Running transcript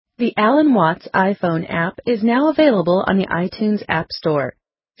The Alan Watts iPhone app is now available on the iTunes App Store,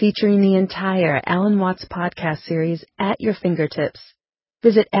 featuring the entire Alan Watts podcast series at your fingertips.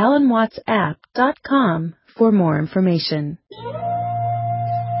 Visit alanwattsapp.com for more information.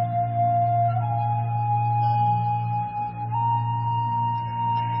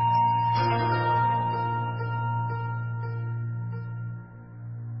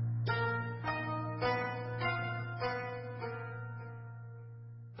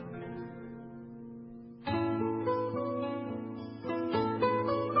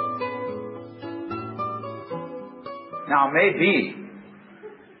 Now, maybe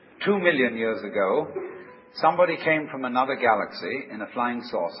 2 million years ago, somebody came from another galaxy in a flying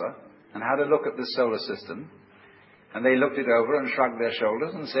saucer and had a look at this solar system, and they looked it over and shrugged their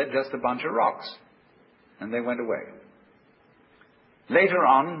shoulders and said, just a bunch of rocks. And they went away. Later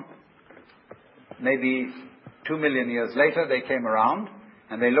on, maybe 2 million years later, they came around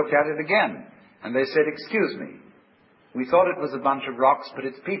and they looked at it again. And they said, excuse me, we thought it was a bunch of rocks, but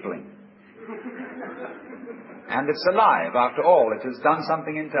it's peopling. And it's alive. After all, it has done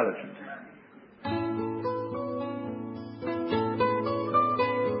something intelligent.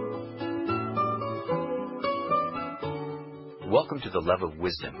 Welcome to The Love of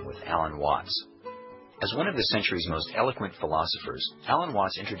Wisdom with Alan Watts. As one of the century's most eloquent philosophers, Alan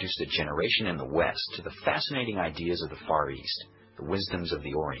Watts introduced a generation in the West to the fascinating ideas of the Far East, the wisdoms of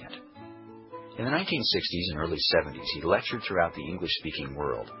the Orient. In the 1960s and early 70s, he lectured throughout the English-speaking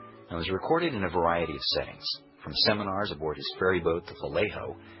world and was recorded in a variety of settings, from seminars aboard his ferry boat, the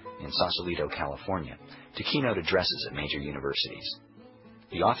Vallejo, in Sausalito, California, to keynote addresses at major universities.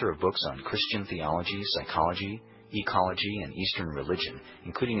 The author of books on Christian theology, psychology, ecology, and Eastern religion,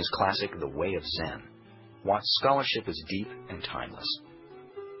 including his classic The Way of Zen, Watts' scholarship is deep and timeless.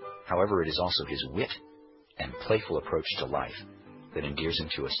 However, it is also his wit and playful approach to life that endears him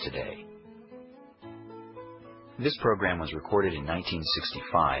to us today. This program was recorded in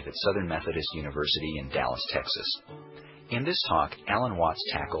 1965 at Southern Methodist University in Dallas, Texas. In this talk, Alan Watts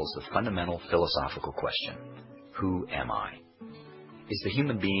tackles the fundamental philosophical question, who am I? Is the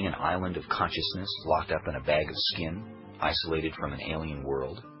human being an island of consciousness locked up in a bag of skin, isolated from an alien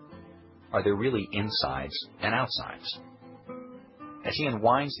world? Are there really insides and outsides? As he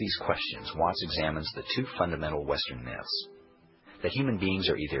unwinds these questions, Watts examines the two fundamental Western myths, that human beings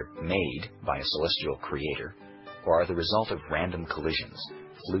are either made by a celestial creator, or are the result of random collisions,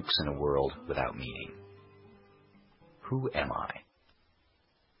 flukes in a world without meaning. Who am I?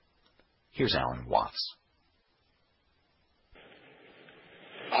 Here's Alan Watts.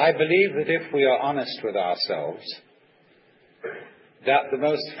 I believe that if we are honest with ourselves, that the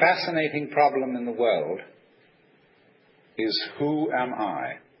most fascinating problem in the world is who am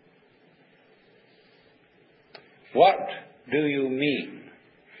I? What do you mean?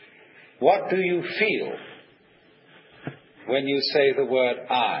 What do you feel when you say the word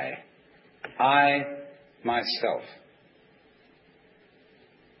I myself?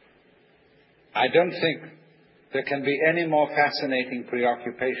 I don't think there can be any more fascinating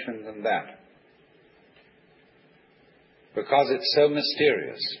preoccupation than that, because it's so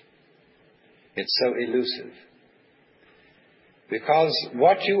mysterious, it's so elusive. Because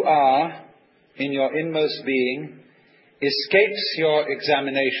what you are in your inmost being escapes your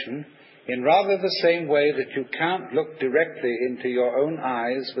examination in rather the same way that you can't look directly into your own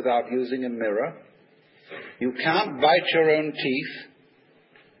eyes without using a mirror. You can't bite your own teeth.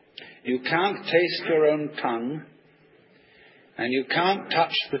 You can't taste your own tongue. And you can't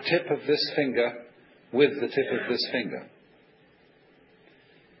touch the tip of this finger with the tip of this finger.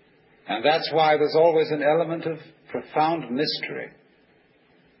 And that's why there's always an element of profound mystery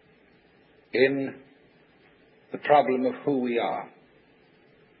in the problem of who we are.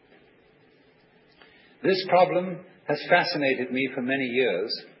 This problem has fascinated me for many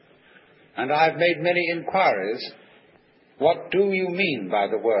years, and I've made many inquiries. What do you mean by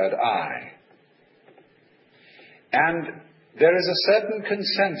the word I? And there is a certain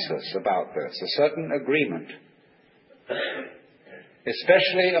consensus about this, a certain agreement,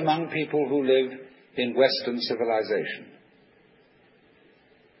 especially among people who live in Western civilization.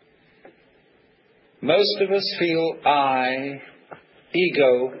 Most of us feel I,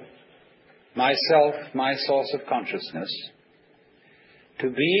 ego, myself, my source of consciousness, to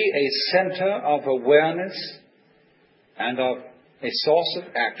be a center of awareness and of a source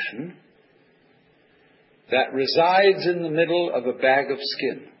of action that resides in the middle of a bag of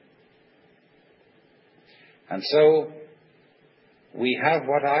skin. And so we have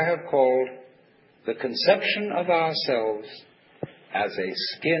what I have called the conception of ourselves as a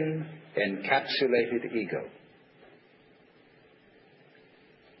skin-encapsulated ego.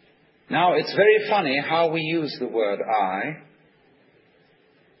 Now, it's very funny how we use the word I.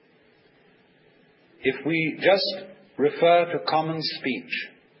 If we just refer to common speech,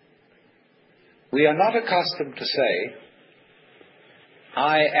 we are not accustomed to say,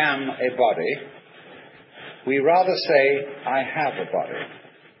 I am a body. We rather say, I have a body.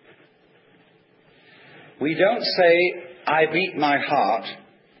 We don't say, I beat my heart,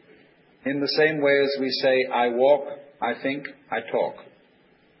 in the same way as we say, I walk, I think, I talk.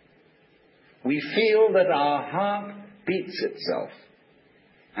 We feel that our heart beats itself,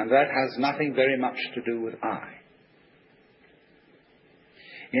 and that has nothing very much to do with I.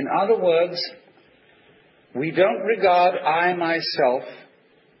 In other words, we don't regard I myself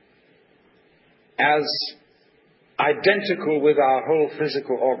as identical with our whole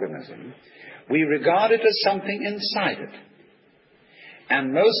physical organism. We regard it as something inside it.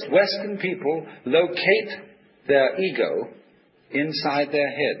 And most Western people locate their ego inside their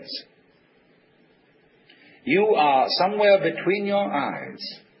heads. You are somewhere between your eyes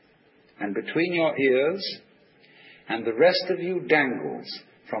and between your ears, and the rest of you dangles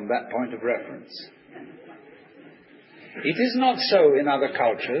from that point of reference. It is not so in other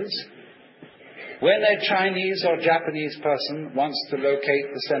cultures. When a Chinese or Japanese person wants to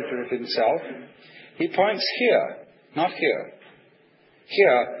locate the center of himself, he points here, not here.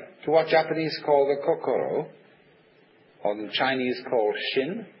 Here, to what Japanese call the kokoro, or the Chinese call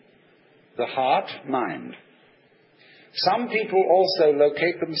shin, the heart, mind. Some people also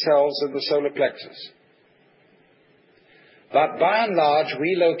locate themselves in the solar plexus. But by and large,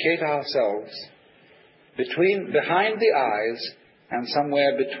 we locate ourselves behind the eyes and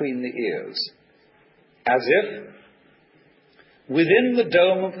somewhere between the ears, as if within the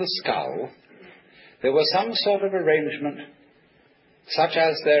dome of the skull there were some sort of arrangement such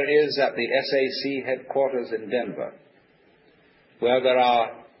as there is at the SAC headquarters in Denver, where there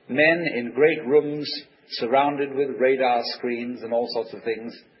are men in great rooms surrounded with radar screens and all sorts of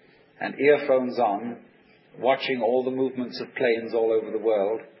things, and earphones on, watching all the movements of planes all over the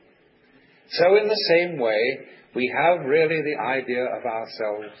world. So in the same way, we have really the idea of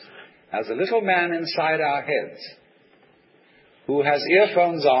ourselves as a little man inside our heads, who has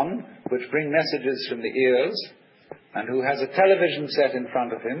earphones on, which bring messages from the ears, and who has a television set in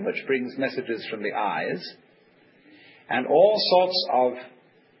front of him, which brings messages from the eyes, and all sorts of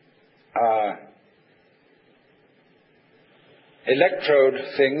electrode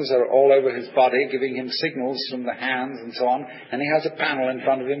things are all over his body, giving him signals from the hands and so on, and he has a panel in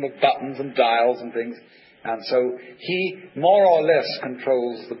front of him with buttons and dials and things, and so he more or less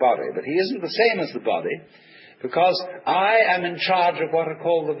controls the body. But he isn't the same as the body, because I am in charge of what are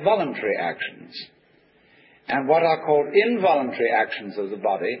called the voluntary actions. And what are called involuntary actions of the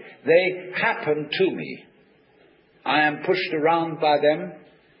body, they happen to me. I am pushed around by them,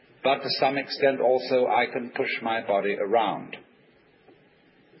 but to some extent also I can push my body around.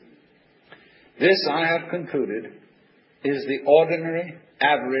 This, I have concluded, is the ordinary,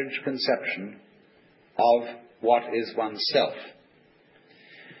 average conception of what is oneself.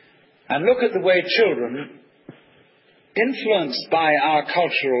 And look at the way children, influenced by our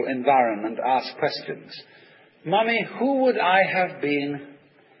cultural environment, ask questions. Mummy, who would I have been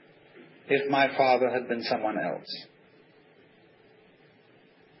if my father had been someone else?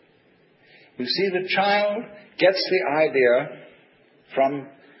 You see, the child gets the idea from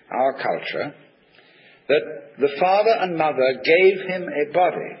our culture that the father and mother gave him a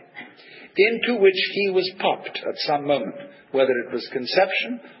body into which he was popped at some moment. Whether it was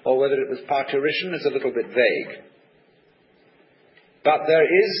conception or whether it was parturition is a little bit vague. But there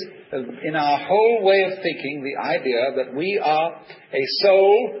is, in our whole way of thinking, the idea that we are a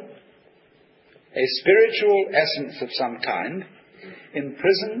soul, a spiritual essence of some kind,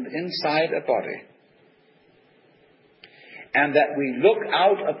 imprisoned inside a body. And that we look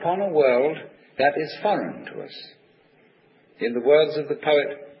out upon a world that is foreign to us. In the words of the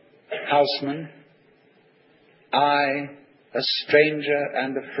poet Houseman, I, a stranger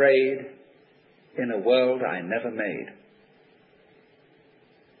and afraid, in a world I never made.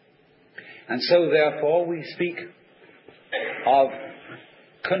 And so, therefore, we speak of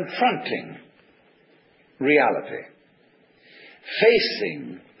confronting reality,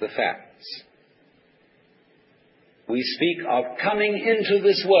 facing the facts. We speak of coming into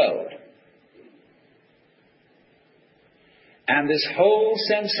this world. And this whole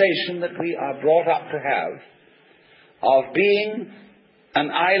sensation that we are brought up to have of being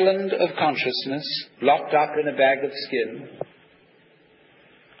an island of consciousness locked up in a bag of skin,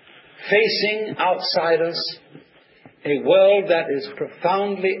 facing outside us a world that is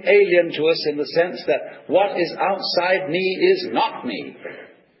profoundly alien to us in the sense that what is outside me is not me.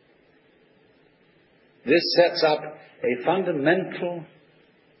 This sets up a fundamental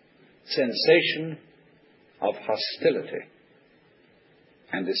sensation of hostility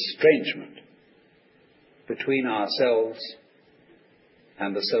and estrangement between ourselves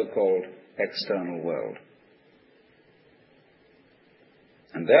and the so-called external world.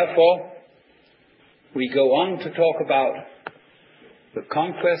 And therefore, we go on to talk about the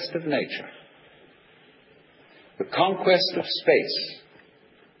conquest of nature, the conquest of space,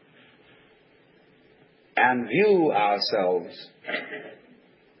 and view ourselves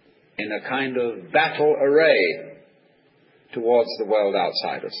in a kind of battle array towards the world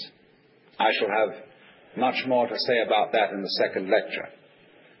outside us. I shall have much more to say about that in the second lecture.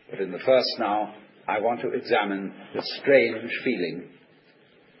 But in the first now, I want to examine the strange feeling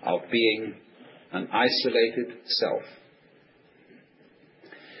of being an isolated self.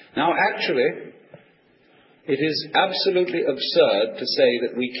 Now, actually, it is absolutely absurd to say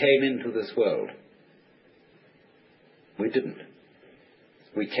that we came into this world. We didn't.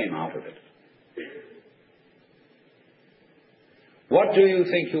 We came out of it. What do you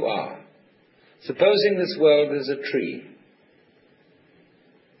think you are? Supposing this world is a tree.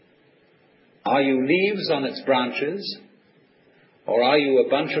 Are you leaves on its branches, or are you a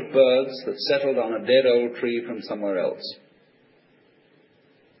bunch of birds that settled on a dead old tree from somewhere else?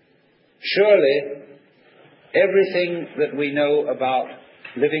 Surely, everything that we know about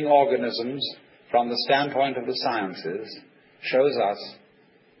living organisms from the standpoint of the sciences shows us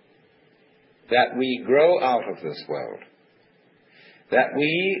that we grow out of this world, that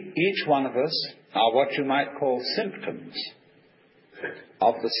we, each one of us, are what you might call symptoms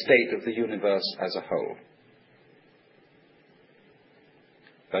of the state of the universe as a whole.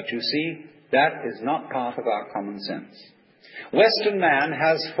 But you see, that is not part of our common sense. Western man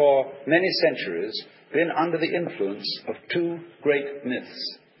has for many centuries been under the influence of two great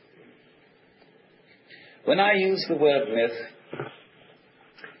myths. When I use the word myth,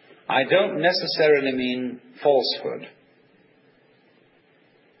 I don't necessarily mean falsehood.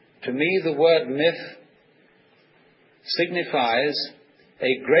 To me, the word myth signifies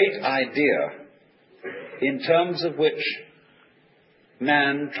a great idea in terms of which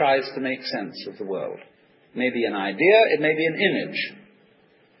man tries to make sense of the world. It may be an idea, it may be an image.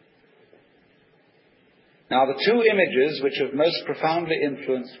 Now, the two images which have most profoundly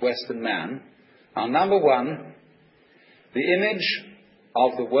influenced Western man are, number one, the image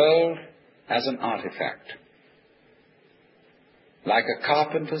of the world as an artifact, like a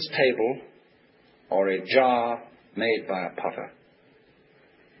carpenter's table or a jar made by a potter.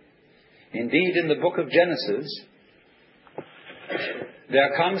 Indeed, in the book of Genesis,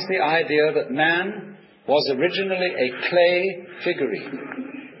 there comes the idea that man was originally a clay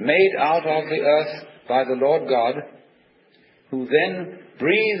figurine made out of the earth by the Lord God, who then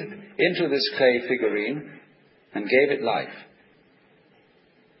breathed into this clay figurine and gave it life.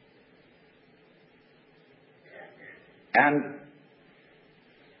 And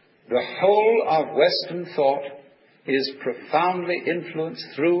the whole of Western thought is profoundly influenced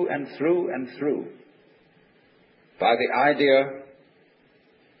through and through and through by the idea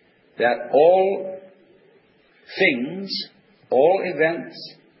that all things, all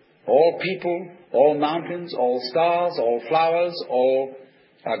events, all people, all mountains, all stars, all flowers, all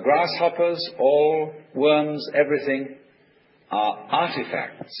grasshoppers, all worms, everything are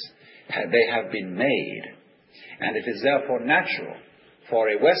artifacts. They have been made. And it is therefore natural for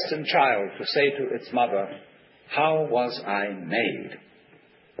a Western child to say to its mother, "How was I made?"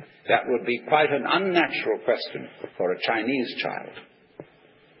 That would be quite an unnatural question for a Chinese child,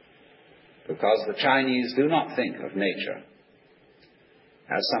 because the Chinese do not think of nature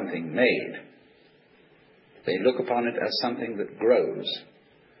as something made. They look upon it as something that grows,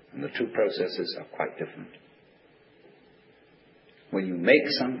 and the two processes are quite different. When you make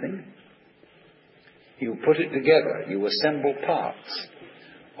something, you put it together, you assemble parts,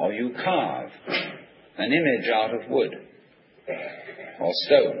 or you carve an image out of wood or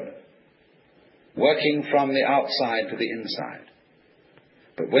stone, working from the outside to the inside.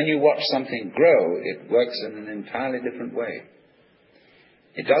 But when you watch something grow, it works in an entirely different way.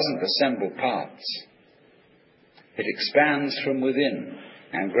 It doesn't assemble parts. It expands from within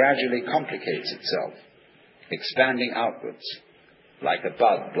and gradually complicates itself, expanding outwards, like a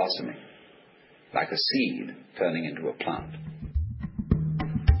bud blossoming, like a seed turning into a plant.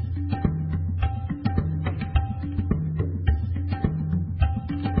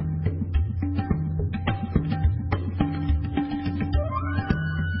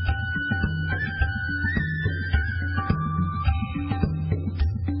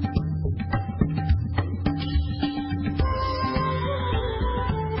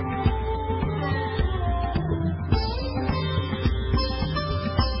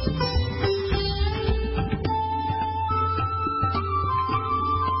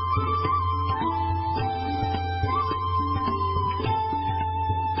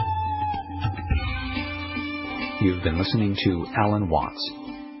 You've been listening to Alan Watts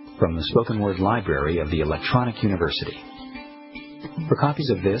from the Spoken Word Library of the Electronic University. For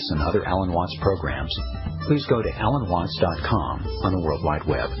copies of this and other Alan Watts programs, please go to alanwatts.com on the World Wide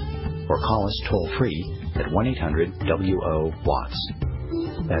Web or call us toll-free at 1-800-WO-WATTS.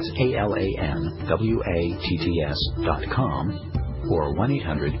 That's ALANWATTS.com or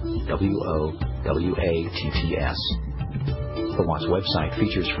 1-800-WO-WATTS. The Watts website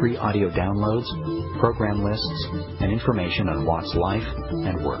features free audio downloads, program lists, and information on Watts' life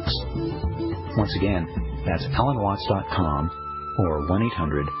and works. Once again, that's alanwatts.com or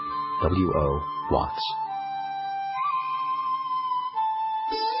 1-800-WO-WATTS.